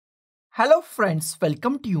Hello friends,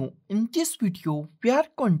 welcome to you. In this video, we are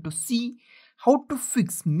going to see how to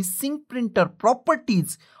fix missing printer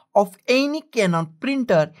properties of any Canon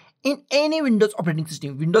printer in any Windows operating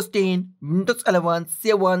system. Windows 10, Windows 11,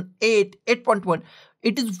 7, 8, 8.1.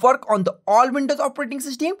 It is work on the all Windows operating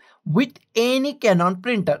system with any Canon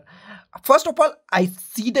printer. First of all, I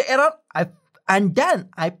see the error and then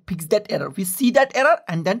I fix that error. We see that error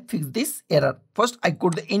and then fix this error. First, I go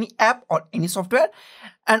to any app or any software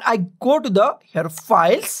and I go to the here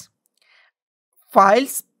files,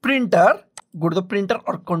 printer, go to the printer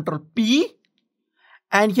or Control P,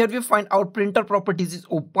 and here we find our printer properties is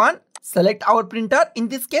open. Select our printer. In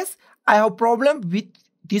this case, I have problem with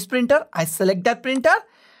this printer. I select that printer.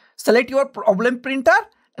 Select your problem printer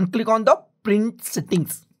and click on the print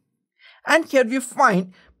settings. And here we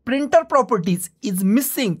find printer properties is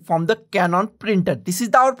missing from the Canon printer. This is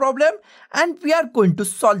our problem and we are going to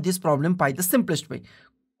solve this problem by the simplest way.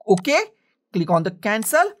 Okay, click on the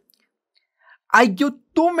cancel. I give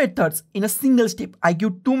two methods in a single step. I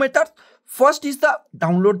give two methods. First is the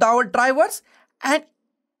download our drivers and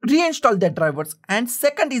reinstall the drivers, and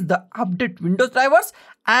second is the update Windows drivers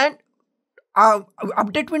and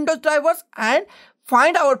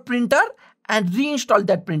find our printer and reinstall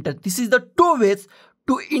that printer. This is the two ways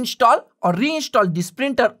to install or reinstall this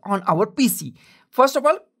printer on our PC. First of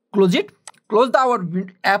all, close it. Close our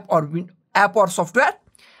app or software.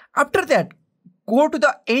 After that, go to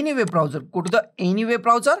the any web browser.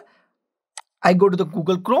 I go to the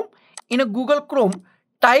Google Chrome. In a Google Chrome,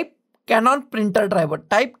 type Canon Printer Driver.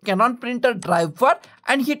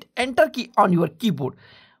 And hit enter key on your keyboard.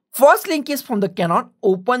 First link is from the Canon.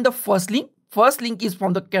 Open the first link. First link is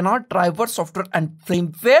from the Canon Driver software and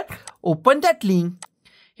firmware. Open that link.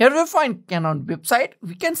 Here we find Canon website.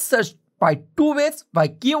 We can search by two ways, by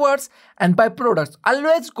keywords and by products.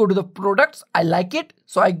 Always go to the products. I like it,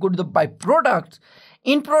 so I go to the by products.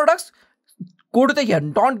 In products, go to the here.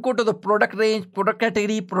 Don't go to the product range, product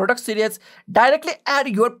category, product series. Directly add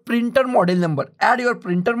your printer model number.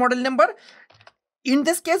 In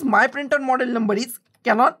this case, my printer model number is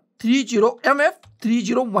Canon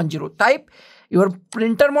 30MF3010. Type your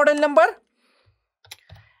printer model number,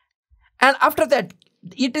 and after that,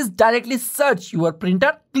 it is directly search your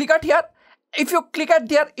printer. Click at here. If you click at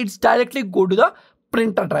there, it's directly go to the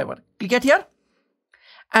printer driver. Click at here.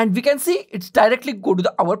 And we can see it's directly go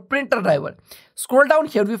to our printer driver. Scroll down,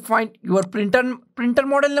 here we find your printer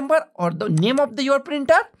model number or the name of your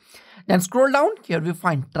printer. Then scroll down, here we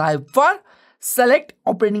find driver. Select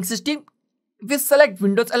operating system. If we select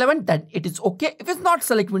Windows 11, then it is okay. If it's not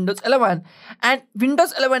select Windows 11 and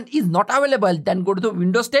Windows 11 is not available, then go to the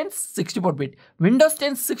Windows 10 64-bit. Windows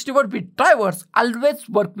 10 64-bit drivers always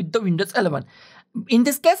work with the Windows 11. In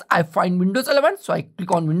this case, I find Windows 11, so I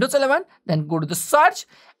click on Windows 11, then go to the search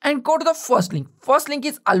and go to the first link. First link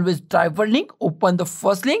is always driver link. Open the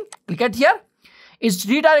first link, click at here. It's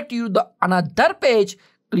redirect you to another page.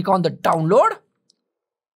 Click on the download.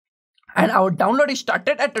 And our download is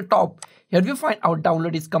started at the top. Here we find our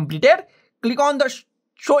download is completed. Click on the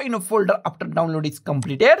show in a folder after download is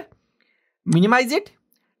completed. Minimize it.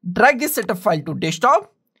 Drag this setup file to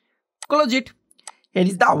desktop. Close it. Here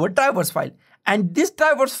is our drivers file. And this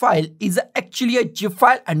drivers file is actually a zip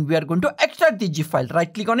file and we are going to extract the zip file.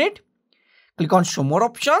 Right click on it. Click on show more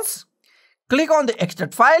options. Click on the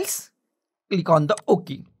extract files. Click on the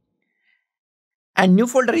OK. And new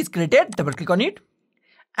folder is created. Double click on it.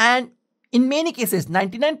 And in many cases,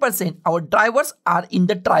 99% our drivers are in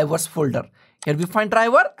the drivers folder. Here we find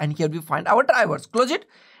driver and here we find our drivers. Close it.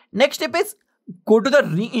 Next step is go to the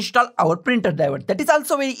reinstall our printer driver. That is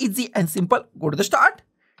also very easy and simple. Go to the start.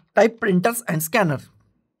 Type printers and scanners.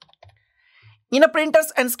 In a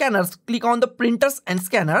printers and scanners, click on the printers and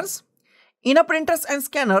scanners. In a printers and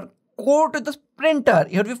scanner, go to the printer.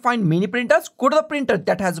 Here we find many printers. Go to the printer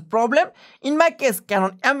that has a problem. In my case,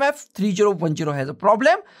 Canon MF3010 has a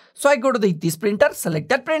problem. So I go to this printer, select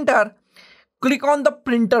that printer. Click on the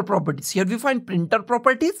printer properties. Here we find printer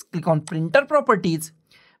properties. Click on printer properties.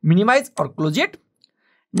 Minimize or close it.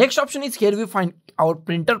 Next option is here we find our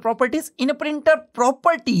printer properties. In a printer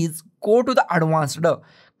properties, go to the advanced.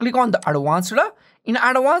 Click on the advanced. In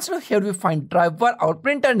advanced, here we find driver, our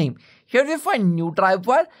printer name. Here we find new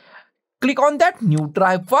driver. Click on that new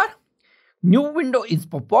driver. New window is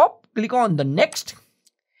pop up. Click on the next.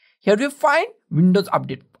 Here we find Windows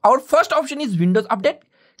Update. Our first option is Windows Update.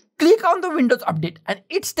 Click on the Windows Update and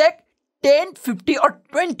it's take 10, 50 or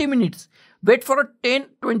 20 minutes. Wait for a 10,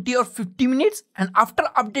 20 or 50 minutes and after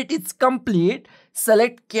update is complete,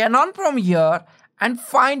 select Canon from here and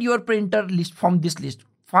find your printer list from this list.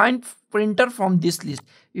 Find printer from this list.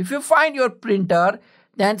 If you find your printer,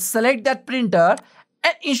 then select that printer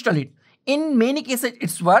and install it. In many cases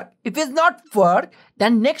it's work. If it's not work,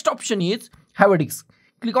 then next option is have a disk.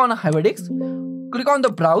 Click on have a disk, click on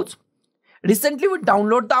the browse. Recently we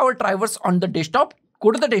download our drivers on the desktop.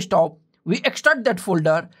 Go to the desktop, we extract that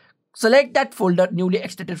folder, select that folder, newly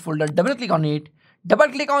extracted folder, double click on it, double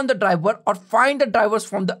click on the driver or find the drivers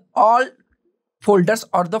from the all folders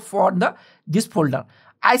or this folder.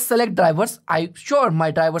 I select drivers. I sure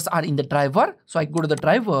my drivers are in the driver. So I go to the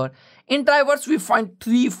driver. In drivers, we find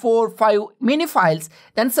 3, 4, 5 mini files.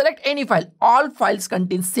 Then select any file. All files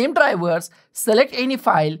contain same drivers. Select any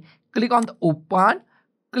file. Click on the open.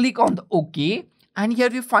 Click on the OK. And here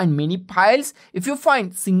we find many files. If you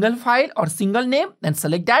find single file or single name, then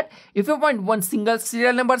select that. If you find one single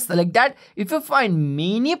serial number, select that. If you find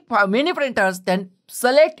many printers, then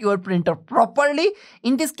select your printer properly.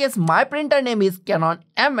 In this case, my printer name is Canon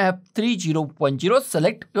MF3010.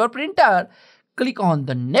 Select your printer. Click on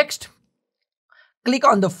the next. Click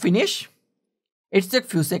on the finish. It takes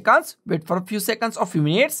few seconds. Wait for a few seconds or few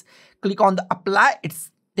minutes. Click on the apply.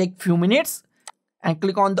 It's take few minutes. And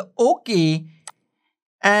click on the OK.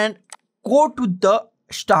 And go to the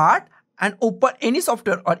start and open any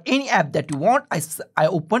software or any app that you want. I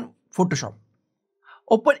open Photoshop.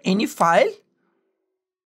 Open any file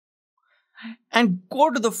and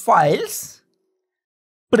go to the files,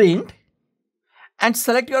 print, and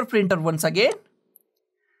select your printer once again.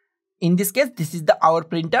 In this case, this is our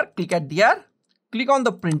printer. Click at there. Click on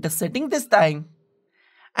the printer setting this time.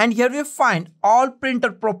 And here we find all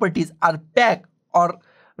printer properties are back or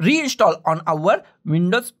reinstall on our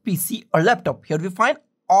Windows PC or laptop. Here we find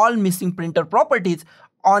all missing printer properties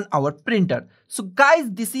on our printer. So guys,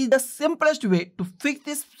 this is the simplest way to fix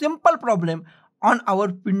this simple problem on our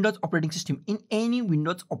Windows operating system, in any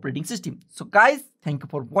Windows operating system. So guys, thank you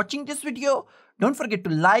for watching this video. Don't forget to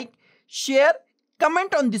like, share,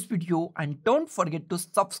 comment on this video, and don't forget to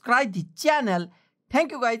subscribe the channel.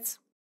 Thank you guys.